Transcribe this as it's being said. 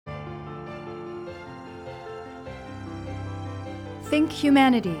Think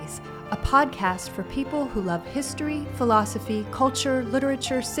Humanities, a podcast for people who love history, philosophy, culture,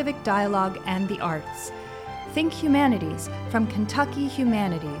 literature, civic dialogue, and the arts. Think Humanities from Kentucky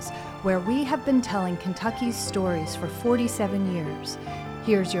Humanities, where we have been telling Kentucky's stories for 47 years.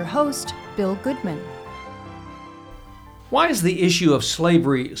 Here's your host, Bill Goodman. Why is the issue of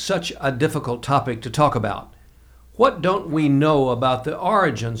slavery such a difficult topic to talk about? What don't we know about the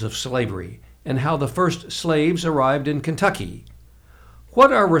origins of slavery and how the first slaves arrived in Kentucky?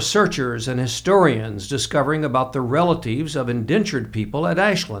 What are researchers and historians discovering about the relatives of indentured people at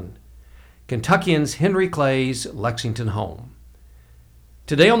Ashland, Kentuckians Henry Clay's Lexington home?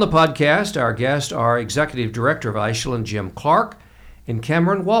 Today on the podcast, our guests are Executive Director of Ashland, Jim Clark, and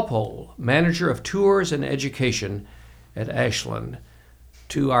Cameron Walpole, Manager of Tours and Education at Ashland.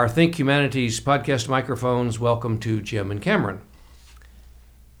 To our Think Humanities podcast microphones, welcome to Jim and Cameron.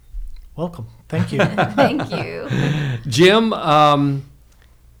 Welcome. Thank you. Thank you. Jim,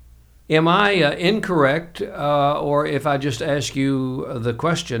 am I incorrect, or if I just ask you the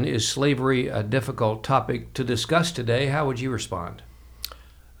question, is slavery a difficult topic to discuss today, how would you respond?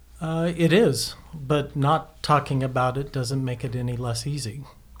 It is, but not talking about it doesn't make it any less easy.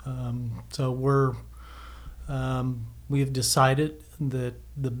 We have decided that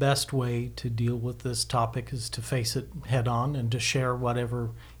the best way to deal with this topic is to face it head on and to share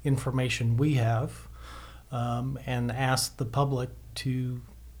whatever information we have, and ask the public to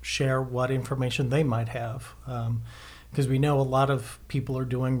share what information they might have. Because we know a lot of people are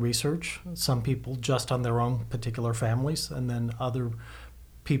doing research, some people just on their own particular families, and then other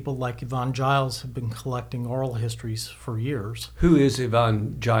people like Yvonne Giles have been collecting oral histories for years. Who is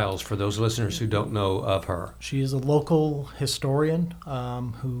Yvonne Giles, for those listeners who don't know of her? She is a local historian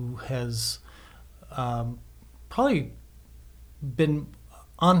who has probably been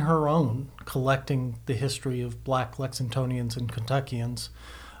on her own collecting the history of Black Lexingtonians and Kentuckians,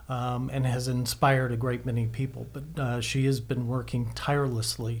 and has inspired a great many people. But she has been working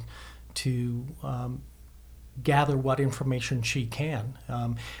tirelessly to gather what information she can.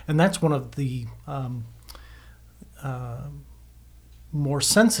 And that's one of the more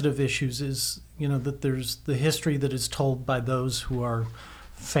sensitive issues is, that there's the history that is told by those who are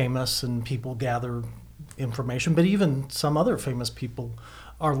famous and people gather information, but even some other famous people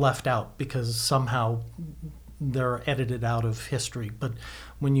are left out because somehow they're edited out of history. But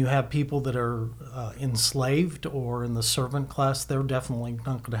when you have people that are enslaved or in the servant class, they're definitely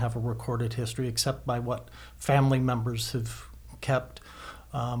not going to have a recorded history except by what family members have kept,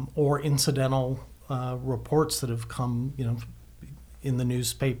 or incidental reports that have come, in the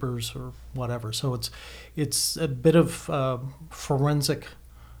newspapers or whatever. So it's a bit of forensic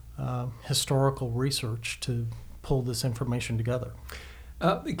historical research to pull this information together.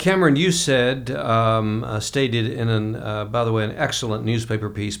 Cameron, you said, stated in by the way, an excellent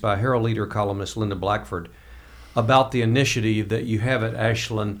newspaper piece by Herald Leader columnist Linda Blackford about the initiative that you have at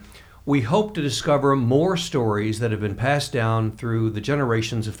Ashland. We hope to discover more stories that have been passed down through the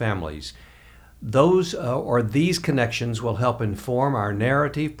generations of families. These connections will help inform our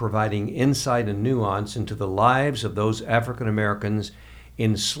narrative, providing insight and nuance into the lives of those African Americans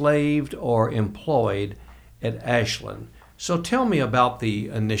enslaved or employed at Ashland. So tell me about the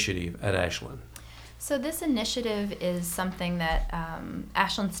initiative at Ashland. So this initiative is something that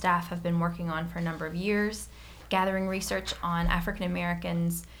Ashland staff have been working on for a number of years, gathering research on African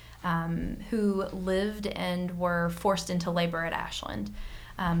Americans who lived and were forced into labor at Ashland.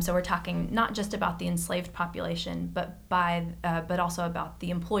 So we're talking not just about the enslaved population, but also about the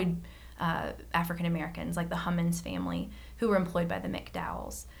employed African Americans, like the Hummins family, who were employed by the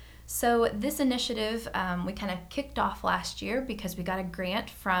McDowells. So this initiative we kind of kicked off last year because we got a grant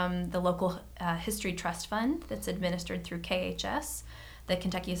from the local History Trust Fund that's administered through KHS, the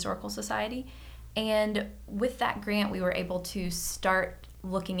Kentucky Historical Society. And with that grant, we were able to start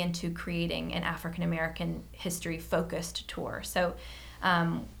looking into creating an African American history focused tour. So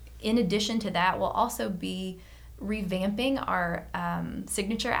in addition to that, we'll also be revamping our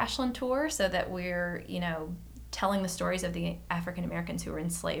signature Ashland tour so that we're, telling the stories of the African Americans who were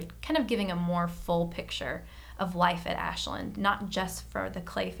enslaved, kind of giving a more full picture of life at Ashland, not just for the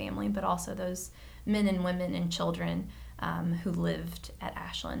Clay family, but also those men and women and children who lived at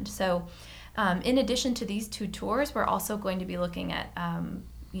Ashland. So in addition to these two tours, we're also going to be looking at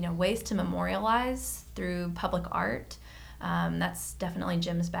ways to memorialize through public art. That's definitely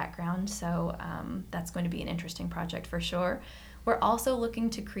Jim's background, so that's going to be an interesting project for sure. We're also looking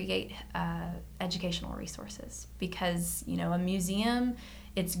to create educational resources because, a museum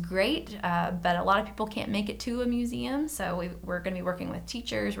it's great, but a lot of people can't make it to a museum, so we're going to be working with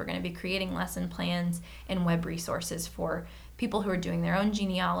teachers. We're going to be creating lesson plans and web resources for people who are doing their own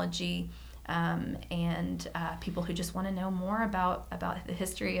genealogy, and people who just want to know more about the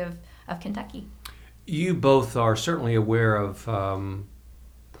history of Kentucky. You both are certainly aware of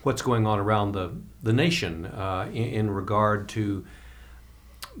what's going on around the nation in regard to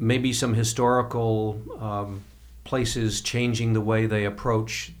maybe some historical places changing the way they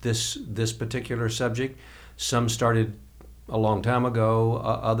approach this particular subject. Some started a long time ago.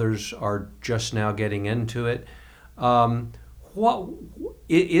 Others are just now getting into it. What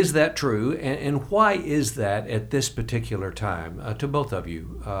is that true, and why is that at this particular time? To both of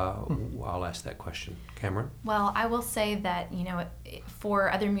you, I'll ask that question. Cameron? Well, I will say that,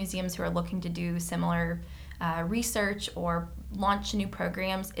 for other museums who are looking to do similar research or launch new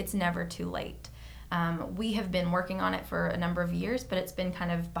programs, it's never too late. We have been working on it for a number of years, but it's been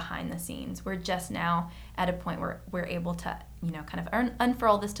kind of behind the scenes. We're just now at a point where we're able to, kind of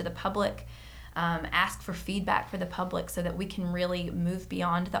unfurl this to the public, ask for feedback for the public so that we can really move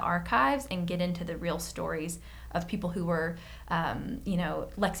beyond the archives and get into the real stories of people who were,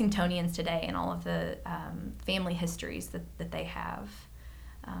 Lexingtonians today and all of the family histories that they have.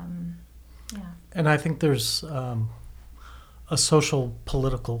 And I think there's a social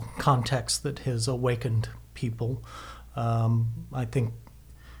political context that has awakened people. I think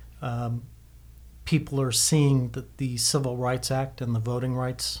people are seeing that the Civil Rights Act and the Voting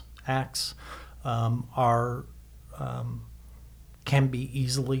Rights Acts can be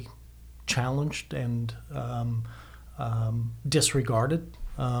easily challenged and disregarded.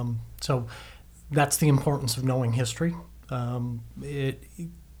 So that's the importance of knowing history. Because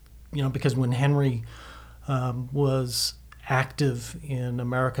when Henry was active in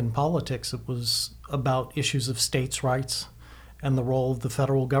American politics, it was about issues of states' rights and the role of the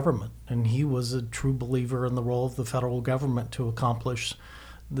federal government. And he was a true believer in the role of the federal government to accomplish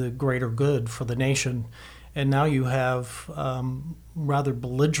the greater good for the nation. And now you have rather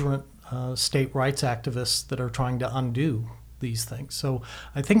belligerent state rights activists that are trying to undo these things. So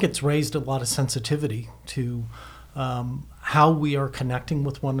I think it's raised a lot of sensitivity to how we are connecting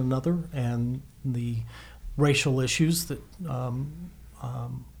with one another, and the racial issues that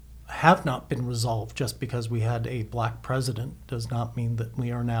have not been resolved. Just because we had a black president does not mean that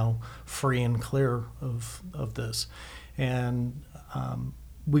we are now free and clear of this. And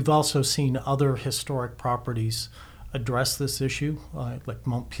we've also seen other historic properties address this issue, like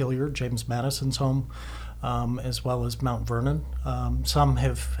Montpelier, James Madison's home, as well as Mount Vernon. Some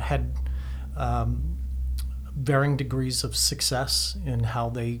have had varying degrees of success in how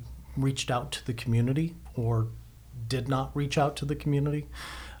they reached out to the community or did not reach out to the community.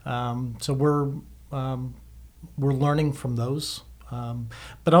 So we're learning from those.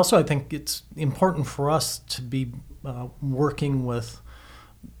 But also I think it's important for us to be working with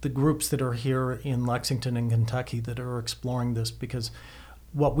the groups that are here in Lexington and Kentucky that are exploring this, because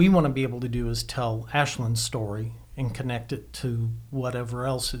what we want to be able to do is tell Ashland's story and connect it to whatever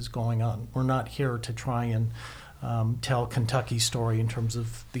else is going on. We're not here to try and tell Kentucky's story in terms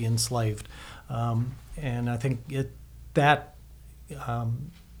of the enslaved. And I think that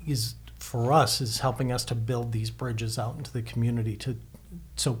is, for us, is helping us to build these bridges out into the community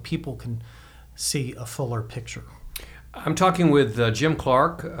so people can see a fuller picture. I'm talking with Jim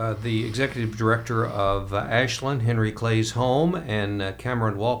Clark, the executive director of Ashland, Henry Clay's home, and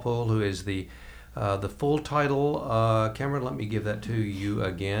Cameron Walpole, who is the full title. Cameron, let me give that to you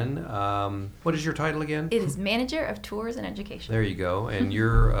again. What is your title again? It is Manager of Tours and Education. There you go. And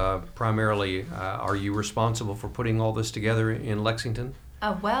you're primarily, are you responsible for putting all this together in Lexington?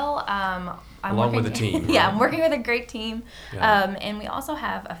 I'm along with a team. Yeah, right? I'm working with a great team. Yeah. And we also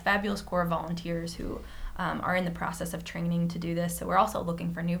have a fabulous core of volunteers who are in the process of training to do this. So we're also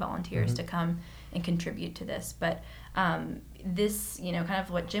looking for new volunteers to come and contribute to this. But this, kind of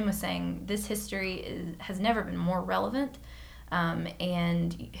what Jim was saying, this history has never been more relevant.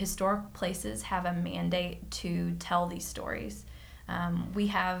 And historic places have a mandate to tell these stories. We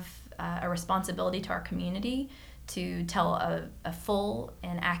have a responsibility to our community to tell a full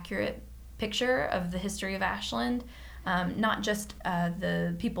and accurate picture of the history of Ashland. Not just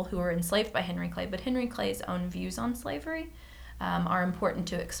the people who were enslaved by Henry Clay, but Henry Clay's own views on slavery are important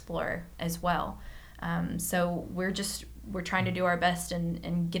to explore as well. So we're trying to do our best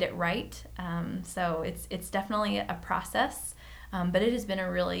and get it right. So it's definitely a process, but it has been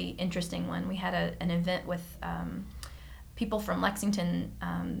a really interesting one. We had an event with people from Lexington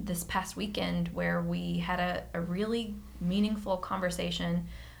this past weekend where we had a really meaningful conversation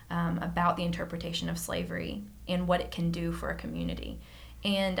about the interpretation of slavery and what it can do for a community.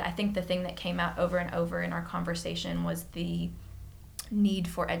 And I think the thing that came out over and over in our conversation was the need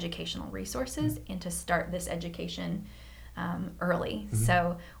for educational resources and to start this education early.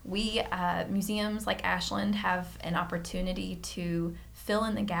 So we, museums like Ashland, have an opportunity to fill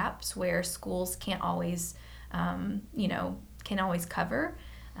in the gaps where schools can't always, cover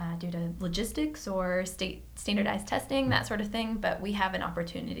due to logistics or state standardized testing, that sort of thing. But we have an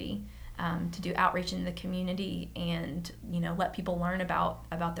opportunity to do outreach in the community and, let people learn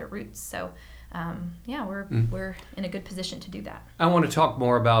about their roots. So we're in a good position to do that. I want to talk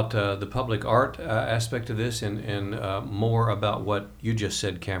more about the public art aspect of this and more about what you just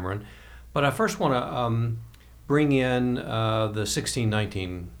said, Cameron. But I first want to bring in the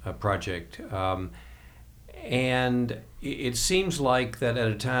 1619 project. And it seems like that at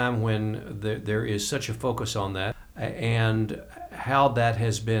a time when there is such a focus on that and how that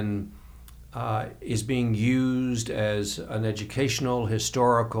has been is being used as an educational,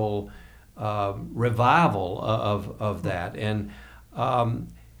 historical revival of that. And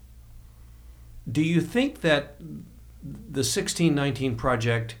do you think that the 1619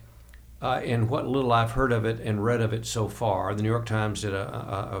 project, and what little I've heard of it and read of it so far, the New York Times did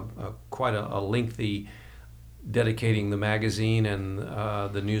quite a lengthy dedicating the magazine and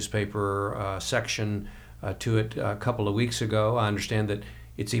the newspaper section to it a couple of weeks ago. I understand that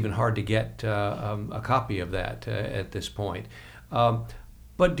it's even hard to get a copy of that at this point.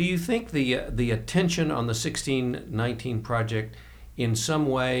 But do you think the attention on the 1619 project in some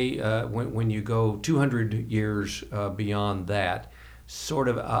way, when you go 200 years beyond that, sort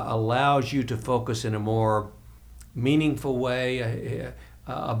of allows you to focus in a more meaningful way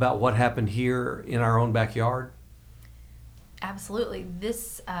about what happened here in our own backyard? Absolutely.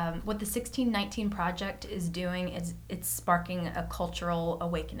 This, what the 1619 project is doing is it's sparking a cultural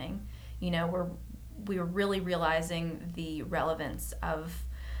awakening. We're really realizing the relevance of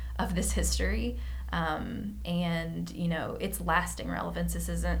this history, and its lasting relevance. This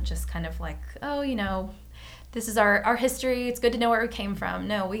isn't just kind of like, this is our history, it's good to know where we came from.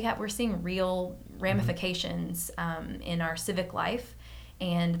 No, we're seeing real ramifications in our civic life,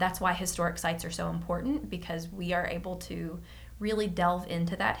 and that's why historic sites are so important, because we are able to really delve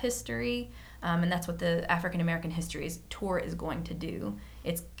into that history, and that's what the African American History Tour is going to do.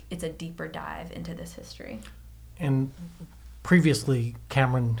 It's a deeper dive into this history. And previously,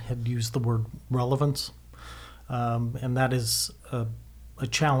 Cameron had used the word relevance, and that is a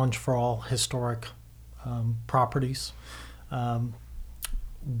challenge for all historic properties.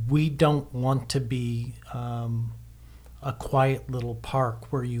 We don't want to be a quiet little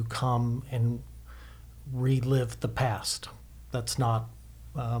park where you come and relive the past. That's not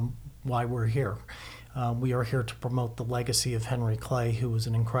why we're here. We are here to promote the legacy of Henry Clay, who was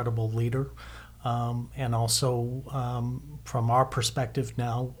an incredible leader, and also, from our perspective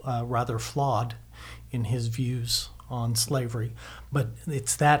now, rather flawed in his views on slavery. But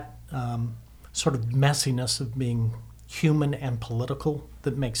it's that sort of messiness of being human and political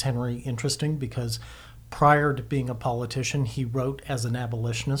that makes Henry interesting, because prior to being a politician, he wrote as an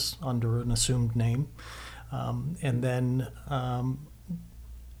abolitionist under an assumed name. And then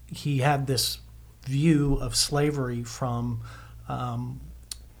he had this view of slavery from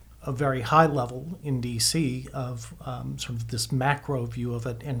a very high level in D.C. of sort of this macro view of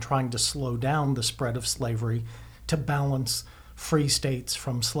it, and trying to slow down the spread of slavery to balance free states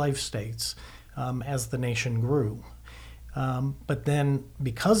from slave states as the nation grew. But then,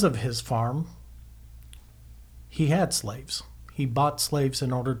 because of his farm, he had slaves. He bought slaves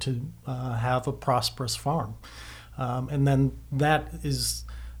in order to have a prosperous farm. And then that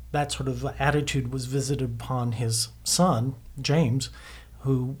sort of attitude was visited upon his son, James,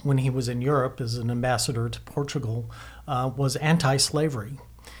 who, when he was in Europe as an ambassador to Portugal, was anti-slavery.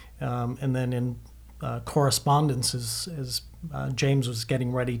 And then in correspondence, as James was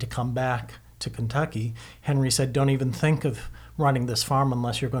getting ready to come back to Kentucky, Henry said, "Don't even think of running this farm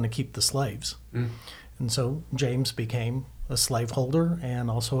unless you're going to keep the slaves." And so James became a slaveholder and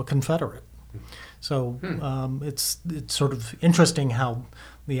also a Confederate. So it's sort of interesting how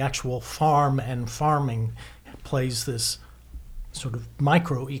the actual farm and farming plays this sort of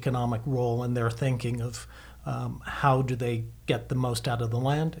microeconomic role in their thinking of how do they get the most out of the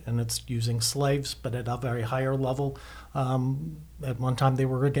land, and it's using slaves, but at a very higher level. At one time they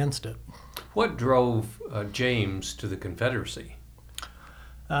were against it. What drove James to the Confederacy?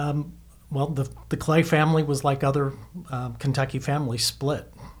 Well, the Clay family was like other Kentucky families,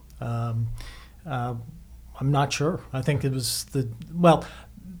 split. I'm not sure. I think it was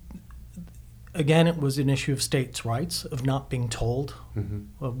again, it was an issue of states' rights, of not being told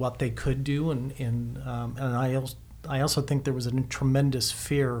of what they could do, and I I also think there was a tremendous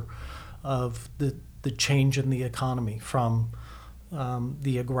fear of the change in the economy from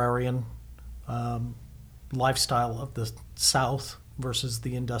the agrarian lifestyle of the South versus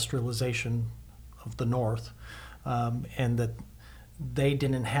the industrialization of the North, and that they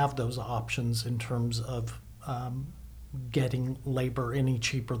didn't have those options in terms of getting labor any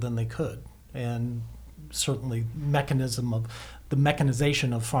cheaper than they could. And certainly the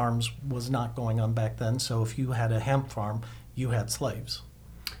mechanization of farms was not going on back then. So if you had a hemp farm, you had slaves.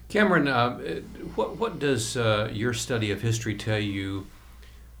 Cameron, what does your study of history tell you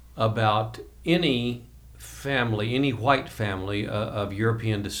about any family, any white family of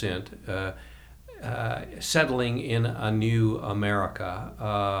European descent settling in a new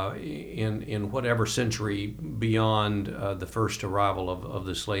America in whatever century beyond the first arrival of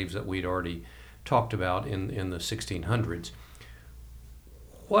the slaves that we'd already talked about in the 1600s?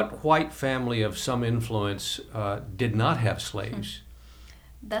 What white family of some influence did not have slaves?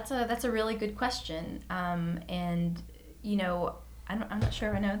 That's a really good question, and I'm not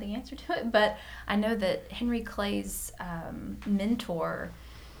sure I know the answer to it, but I know that Henry Clay's mentor,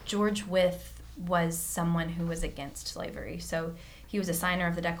 George Wythe, was someone who was against slavery. So he was a signer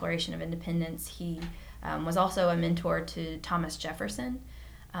of the Declaration of Independence. He was also a mentor to Thomas Jefferson.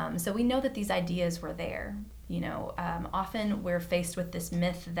 So we know that these ideas were there. Often we're faced with this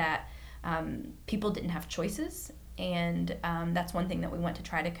myth that people didn't have choices, and that's one thing that we want to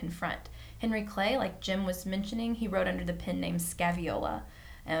try to confront. Henry Clay, like Jim was mentioning, he wrote under the pen name Scaviola,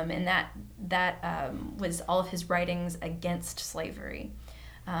 and that was all of his writings against slavery.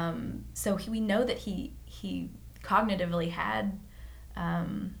 So we know that he cognitively had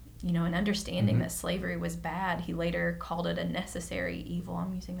an understanding that slavery was bad. He later called it a necessary evil.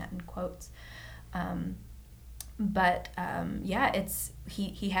 I'm using that in quotes.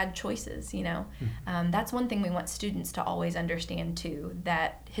 He had choices, That's one thing we want students to always understand too,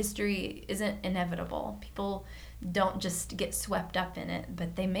 that history isn't inevitable. People don't just get swept up in it,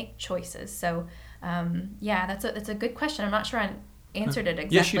 but they make choices. So that's a good question. I'm not sure I answered it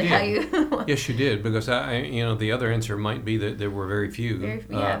exactly how you Yes, you did, because the other answer might be that there were very few.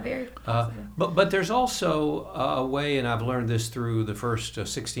 Very possible. But there's also a way, and I've learned this through the first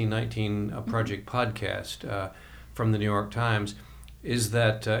 1619 Project podcast from the New York Times, is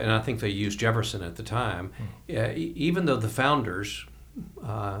that, and I think they used Jefferson at the time, even though the founders,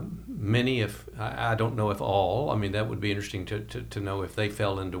 many, if I don't know if all, I mean that would be interesting to know if they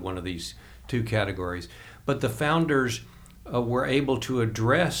fell into one of these two categories, but the founders were able to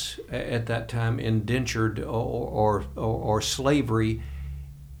address at that time indentured or slavery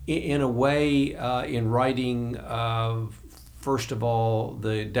in a way in writing first of all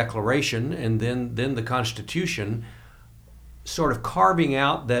the Declaration and then the Constitution, sort of carving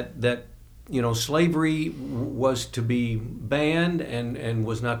out that slavery was to be banned and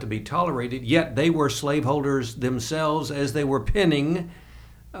was not to be tolerated, yet they were slaveholders themselves as they were penning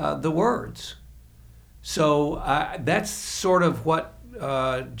the words. So that's sort of what,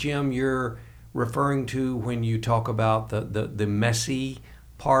 Jim, you're referring to when you talk about the messy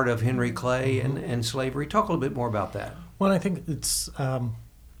part of Henry Clay and slavery. Talk a little bit more about that. Well, I think it's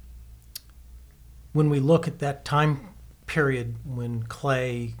when we look at that time period when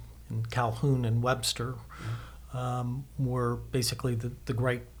Clay and Calhoun and Webster were basically the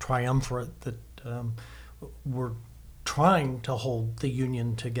great triumvirate that were trying to hold the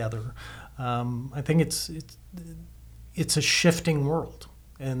Union together. I think it's a shifting world,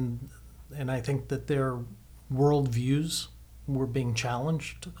 and I think that their worldviews were being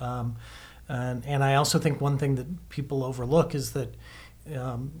challenged, and I also think one thing that people overlook is that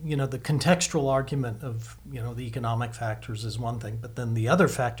the contextual argument of the economic factors is one thing, but then the other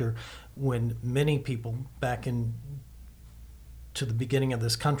factor, when many people back in to the beginning of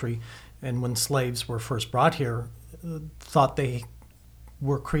this country, and when slaves were first brought here, thought they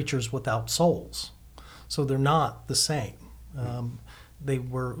were creatures without souls. So they're not the same. They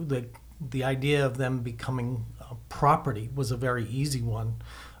were the idea of them becoming property was a very easy one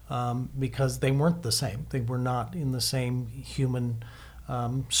because they weren't the same. They were not in the same human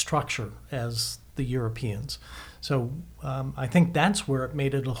structure as the Europeans. So I think that's where it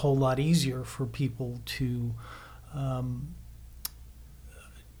made it a whole lot easier for people to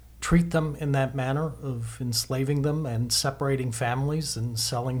treat them in that manner of enslaving them and separating families and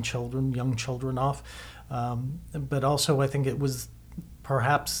selling young children off. But also I think it was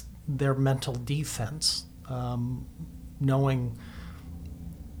perhaps their mental defense, knowing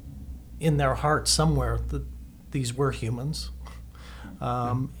in their heart somewhere that these were humans.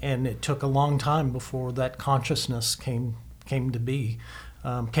 And it took a long time before that consciousness came to be.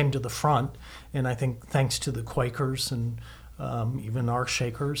 came to the front, and I think thanks to the Quakers and even our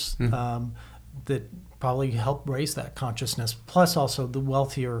Shakers, that probably helped raise that consciousness. Plus also the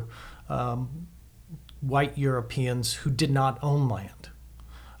wealthier white Europeans who did not own land.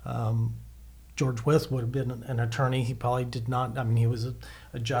 George Wythe would have been an attorney. He probably did not, I mean, he was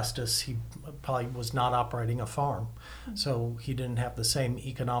a justice. He probably was not operating a farm. So he didn't have the same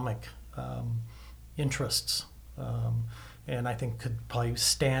economic interests. And I think could probably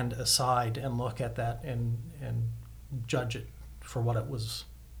stand aside and look at that and judge it for what it was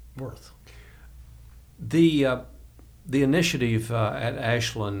worth. The initiative at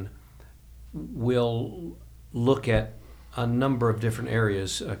Ashland will look at a number of different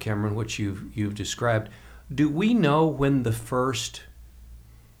areas, Cameron, which you've described. Do we know when the first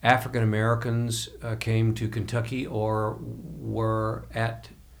African Americans came to Kentucky or were at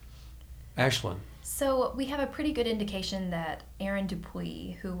Ashland? So we have a pretty good indication that Aaron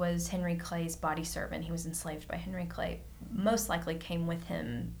Dupuy, who was Henry Clay's body servant, he was enslaved by Henry Clay, most likely came with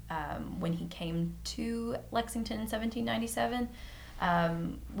him when he came to Lexington in 1797.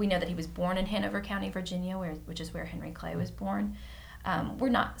 We know that he was born in Hanover County, Virginia, which is where Henry Clay was born. We're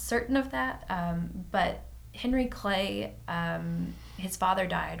not certain of that, but Henry Clay, his father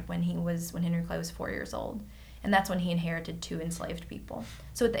died when Henry Clay was 4 years old, and that's when he inherited 2 enslaved people.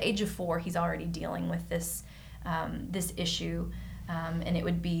 So at the age of 4, he's already dealing with this issue, and it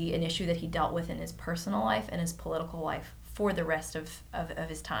would be an issue that he dealt with in his personal life and his political life for the rest of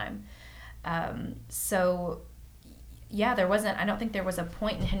his time. Yeah, I don't think there was a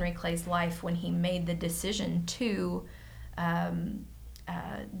point in Henry Clay's life when he made the decision to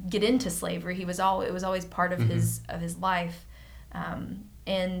get into slavery. It was always part of his life.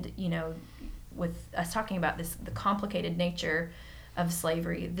 And, you know, with us talking about the complicated nature of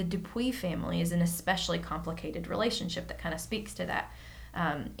slavery, the Dupuy family is an especially complicated relationship that kind of speaks to that.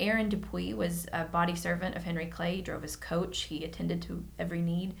 Aaron Dupuy was a body servant of Henry Clay. He drove his coach. He attended to every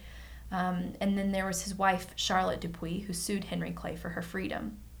need. And then there was his wife, Charlotte Dupuy, who sued Henry Clay for her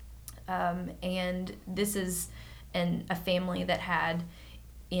freedom. And this is a family that had,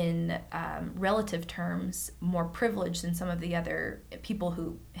 in relative terms, more privilege than some of the other people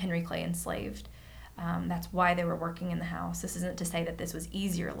who Henry Clay enslaved. That's why they were working in the house. This isn't to say that this was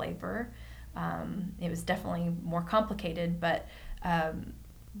easier labor. It was definitely more complicated, but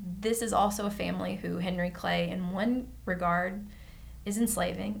this is also a family who Henry Clay, in one regard, is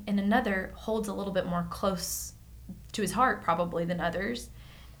enslaving, and another holds a little bit more close to his heart probably than others.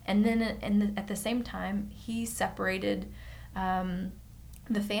 And then at the same time, he separated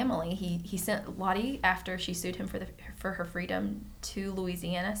the family. He sent Lottie, after she sued him for her freedom, to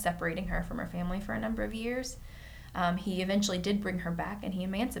Louisiana, separating her from her family for a number of years. He eventually did bring her back, and he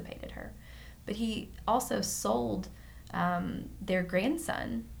emancipated her. But he also sold their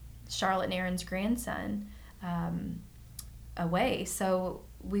grandson, Charlotte and Aaron's grandson, away. So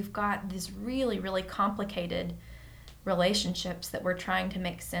we've got this really, really complicated relationships that we're trying to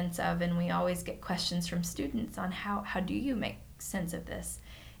make sense of, and we always get questions from students on how do you make sense of this?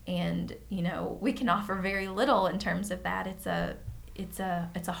 And, you know, we can offer very little in terms of that. It's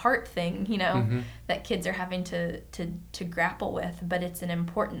a heart thing, you know, that kids are having to grapple with, but it's an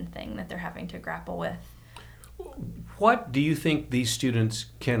important thing that they're having to grapple with. What do you think these students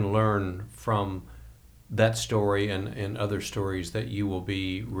can learn from that story and other stories that you will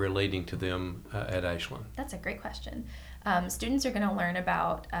be relating to them at Ashland? That's a great question. Students are going to learn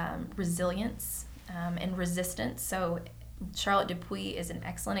about resilience and resistance. So Charlotte Dupuy is an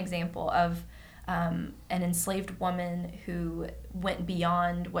excellent example of an enslaved woman who went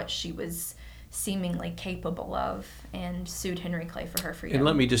beyond what she was seemingly capable of and sued Henry Clay for her freedom. And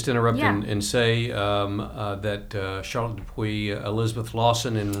let me just interrupt and say that Charlotte Dupuy, Elizabeth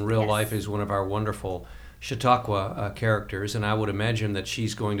Lawson in real life, is one of our wonderful Chautauqua characters, and I would imagine that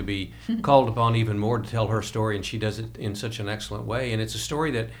she's going to be called upon even more to tell her story, and she does it in such an excellent way. And it's a story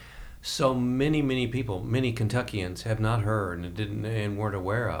that so many people, many Kentuckians, have not heard and weren't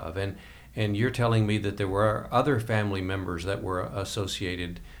aware of. And you're telling me that there were other family members that were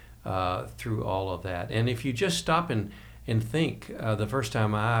associated through all of that. And if you just stop and think, the first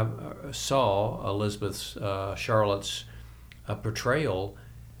time I saw Charlotte's portrayal,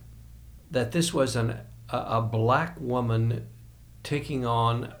 that this was a black woman taking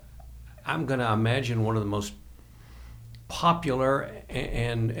on, I'm going to imagine, one of the most popular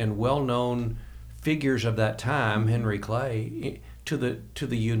and well-known figures of that time, Henry Clay, to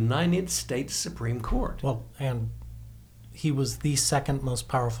the United States Supreme Court. Well, and he was the second most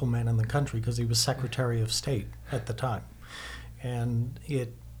powerful man in the country because he was Secretary of State at the time. And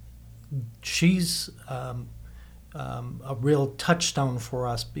she's a real touchstone for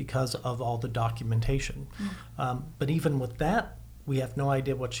us because of all the documentation. But even with that, we have no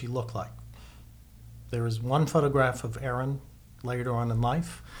idea what she looked like. There is one photograph of Erin later on in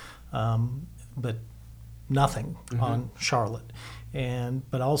life, but nothing on Charlotte.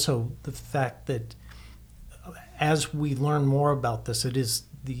 But also the fact that as we learn more about this, it is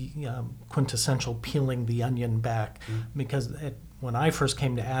the quintessential peeling the onion back. Because when I first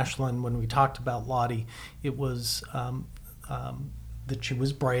came to Ashland, when we talked about Lottie, it was that she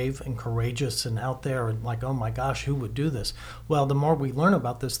was brave and courageous and out there and like, oh my gosh, who would do this? Well, the more we learn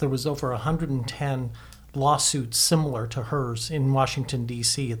about this, there was over 110 lawsuits similar to hers in Washington,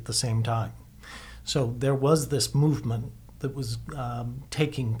 D.C. at the same time. So there was this movement that was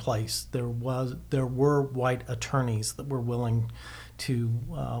taking place. There were white attorneys that were willing to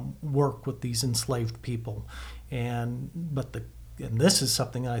work with these enslaved people, and this is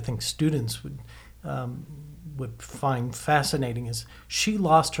something that I think students would find fascinating. Is she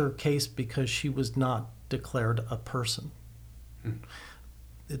lost her case because she was not declared a person.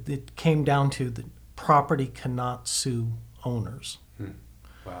 It came down to that property cannot sue owners.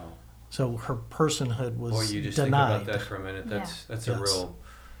 Wow. So her personhood was denied. Boy, you just think about that for a minute. That's Yes. a real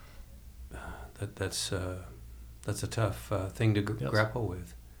that's a tough thing to grapple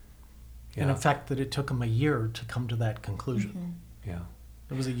with. Yeah. And in fact, that it took them a year to come to that conclusion. Yeah.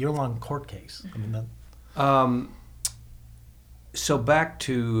 It was a year-long court case. I mean, so back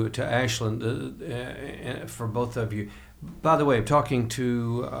to Ashland for both of you. By the way, I'm talking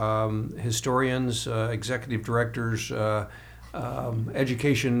to historians, executive directors,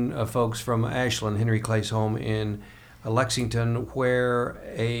 education folks from Ashland, Henry Clay's home in Lexington, where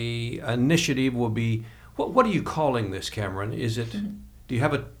a initiative will be. What are you calling this, Cameron? Is it? Do you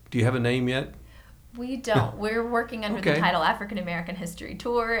have a name yet? We don't. We're working under the title African American History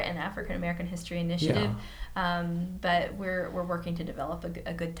Tour and African American History Initiative, but we're working to develop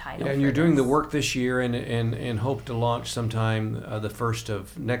a good title. Yeah, and you're doing the work this year and hope to launch sometime the first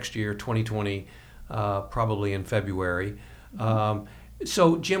of next year, 2020, probably in February.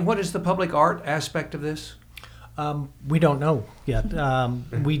 So, Jim, what is the public art aspect of this? we don't know yet.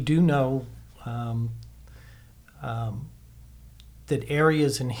 We do know that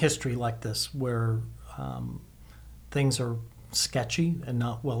areas in history like this where things are sketchy and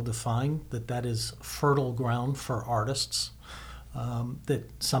not well defined, that is fertile ground for artists, that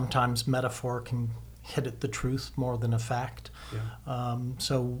sometimes metaphor can hit at the truth more than a fact. Yeah.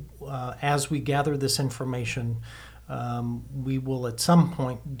 So as we gather this information, we will at some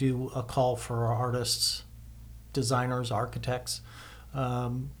point do a call for our artists, designers, architects,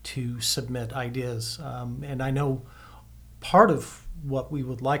 to submit ideas. And I know part of what we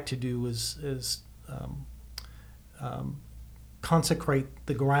would like to do is consecrate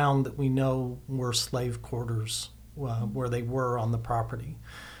the ground that we know were slave quarters, where they were on the property.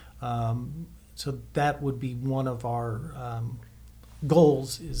 So that would be one of our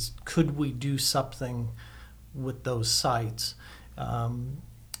goals, is could we do something with those sites?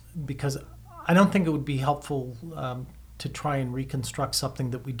 Because I don't think it would be helpful to try and reconstruct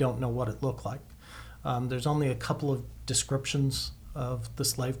something that we don't know what it looked like. There's only a couple of descriptions of the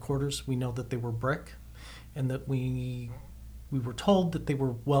slave quarters. We know that they were brick, and that we were told that they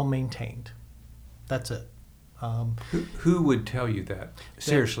were well maintained. That's it. Who would tell you that?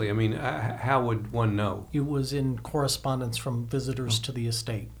 Seriously, I mean, how would one know? It was in correspondence from visitors to the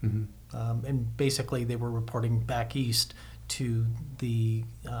estate. Mm-hmm. And basically they were reporting back east to the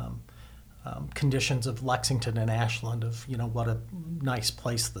conditions of Lexington and Ashland, of, what a nice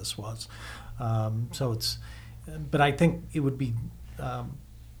place this was. But I think it would be,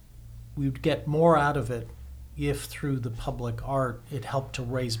 we would get more out of it if through the public art it helped to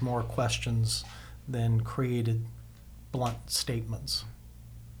raise more questions than created blunt statements.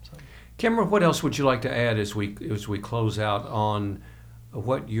 So. Cameron, what else would you like to add as we close out on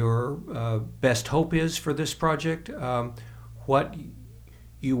what your best hope is for this project, what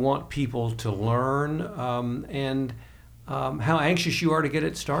you want people to learn, and how anxious you are to get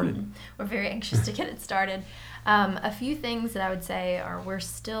it started? We're very anxious to get it started. A few things that I would say are, we're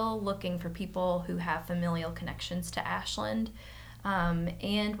still looking for people who have familial connections to Ashland.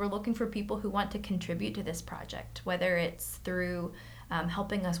 And we're looking for people who want to contribute to this project, whether it's through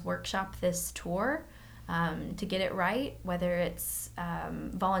helping us workshop this tour to get it right, whether it's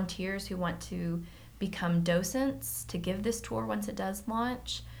volunteers who want to become docents to give this tour once it does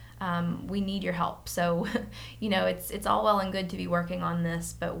launch. We need your help. So, it's all well and good to be working on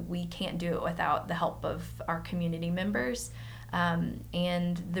this, but we can't do it without the help of our community members.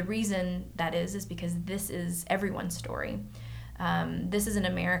 And the reason that is because this is everyone's story. This is an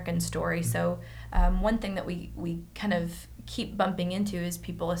American story. So one thing that we kind of keep bumping into is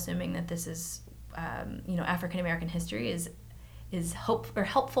people assuming that this is, African American history is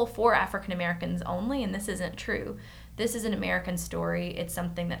helpful for African Americans only, and this isn't true. This is an American story. It's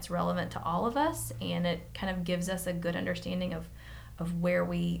something that's relevant to all of us, and it kind of gives us a good understanding of where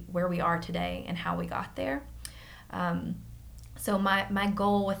we are today and how we got there. So my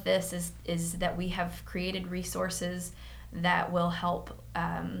goal with this is that we have created resources that will help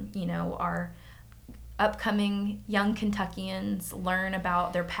our upcoming young Kentuckians learn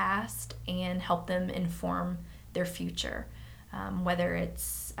about their past and help them inform their future, whether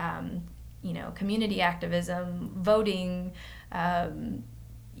it's community activism, voting,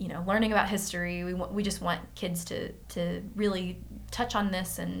 learning about history. We just want kids to really touch on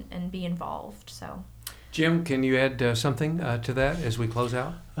this and be involved. So, Jim, can you add something to that as we close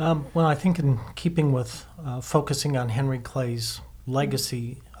out? Well, I think in keeping with focusing on Henry Clay's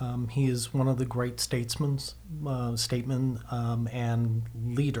legacy, he is one of the great statesmen and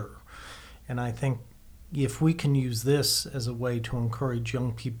leader. And I think if we can use this as a way to encourage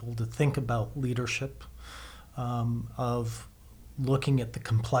young people to think about leadership, of looking at the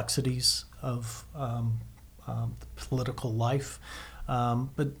complexities of political life,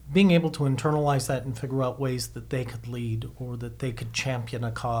 but being able to internalize that and figure out ways that they could lead or that they could champion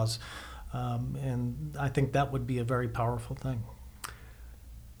a cause. And I think that would be a very powerful thing.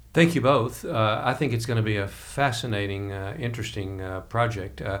 Thank you both. I think it's going to be a fascinating, interesting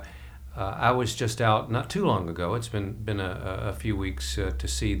project. I was just out not too long ago. It's been a few weeks to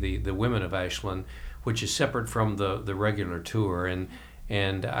see the Women of Ashland, which is separate from the regular tour.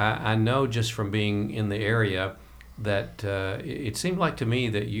 And I know just from being in the area that it seemed like to me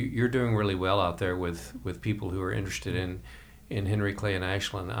that you're doing really well out there with people who are interested in Henry Clay and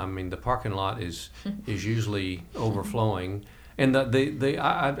Ashland. I mean, the parking lot is usually overflowing. And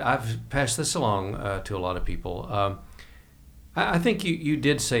I've passed this along to a lot of people. I think you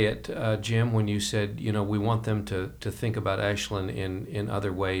did say it, Jim, when you said, we want them to think about Ashland in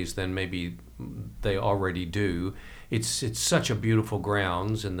other ways than maybe they already do. It's such a beautiful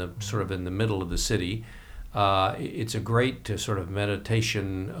grounds in the sort of in the middle of the city. It's a great sort of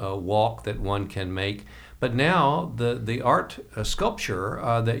meditation walk that one can make. But now the art sculpture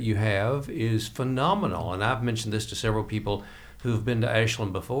that you have is phenomenal, and I've mentioned this to several people who've been to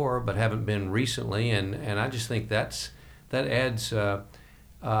Ashland before but haven't been recently, and I just think that adds.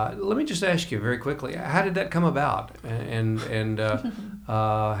 Let me just ask you very quickly: how did that come about, and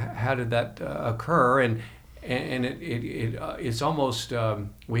how did that occur? And it's almost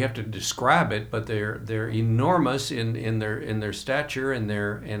we have to describe it, but they're enormous in their stature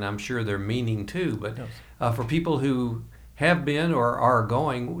and I'm sure their meaning too. But yes. For people who have been or are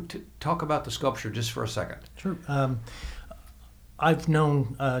going, to talk about the sculpture just for a second. Sure. I've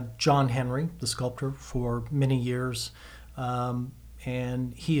known John Henry, the sculptor, for many years,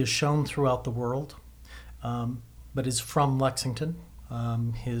 and he is shown throughout the world, but is from Lexington.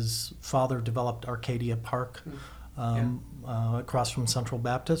 His father developed Arcadia Park across from Central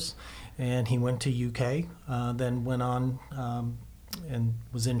Baptist, and he went to UK, then went on and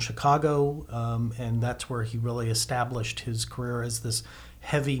was in Chicago, and that's where he really established his career as this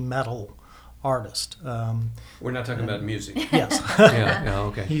heavy metal artist. We're not talking about music. Yes. Yeah,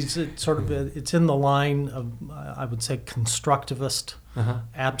 okay. He's it's in the line of, I would say, constructivist,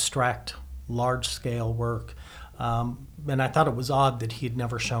 abstract, large-scale work. And I thought it was odd that he had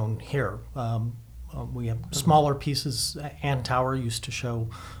never shown here. We have smaller pieces. Ann Tower used to show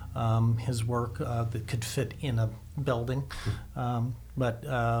his work that could fit in a building.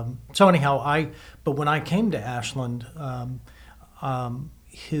 So anyhow, but when I came to Ashland,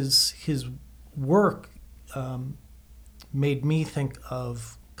 his work made me think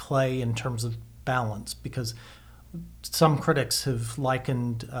of Clay in terms of balance, because some critics have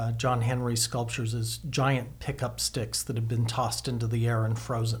likened John Henry's sculptures as giant pickup sticks that have been tossed into the air and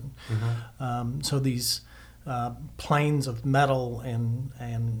frozen. So these planes of metal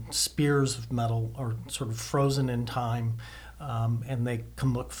and spears of metal are sort of frozen in time, and they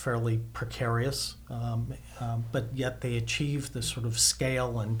can look fairly precarious, but yet they achieve this sort of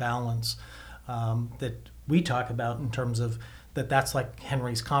scale and balance that we talk about in terms of that's like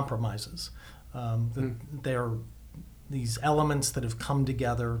Henry's compromises. They're these elements that have come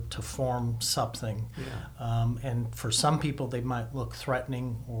together to form something. And for some people, they might look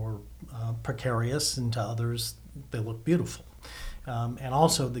threatening or precarious, and to others, they look beautiful. And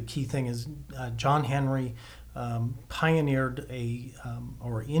also the key thing is John Henry pioneered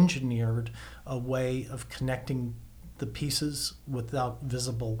or engineered a way of connecting the pieces without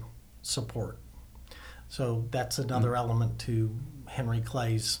visible support. So that's another element to Henry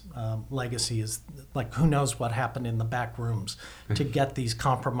Clay's legacy, is like, who knows what happened in the back rooms to get these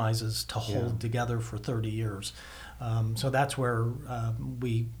compromises to hold together for 30 years. So that's where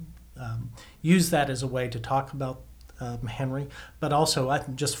we use that as a way to talk about Henry, but also I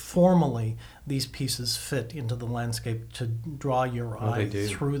think just formally these pieces fit into the landscape to draw your eye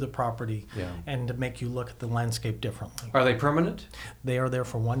through the property and to make you look at the landscape differently. Are they permanent? They are there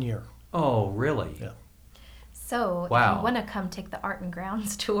for 1 year. Oh, really? Yeah. So if you want to come take the Art and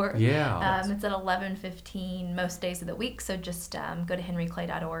Grounds tour, it's at 11:15 most days of the week. So just go to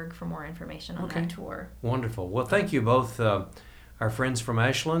henryclay.org for more information on that tour. Wonderful. Well, thank you both, our friends from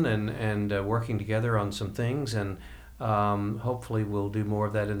Ashland, and working together on some things, and hopefully we'll do more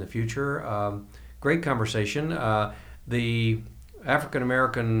of that in the future. Great conversation. The African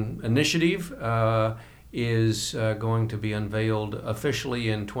American Initiative is going to be unveiled officially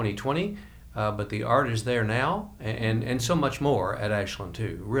in 2020. But the art is there now, and so much more at Ashland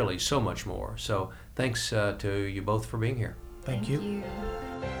too. Really, so much more. So thanks to you both for being here. Thank you.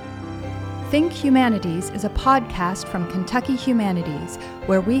 Think Humanities is a podcast from Kentucky Humanities,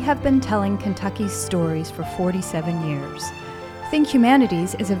 where we have been telling Kentucky's stories for 47 years. Think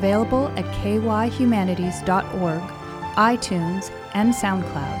Humanities is available at kyhumanities.org, iTunes, and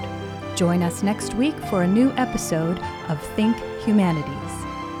SoundCloud. Join us next week for a new episode of Think Humanities.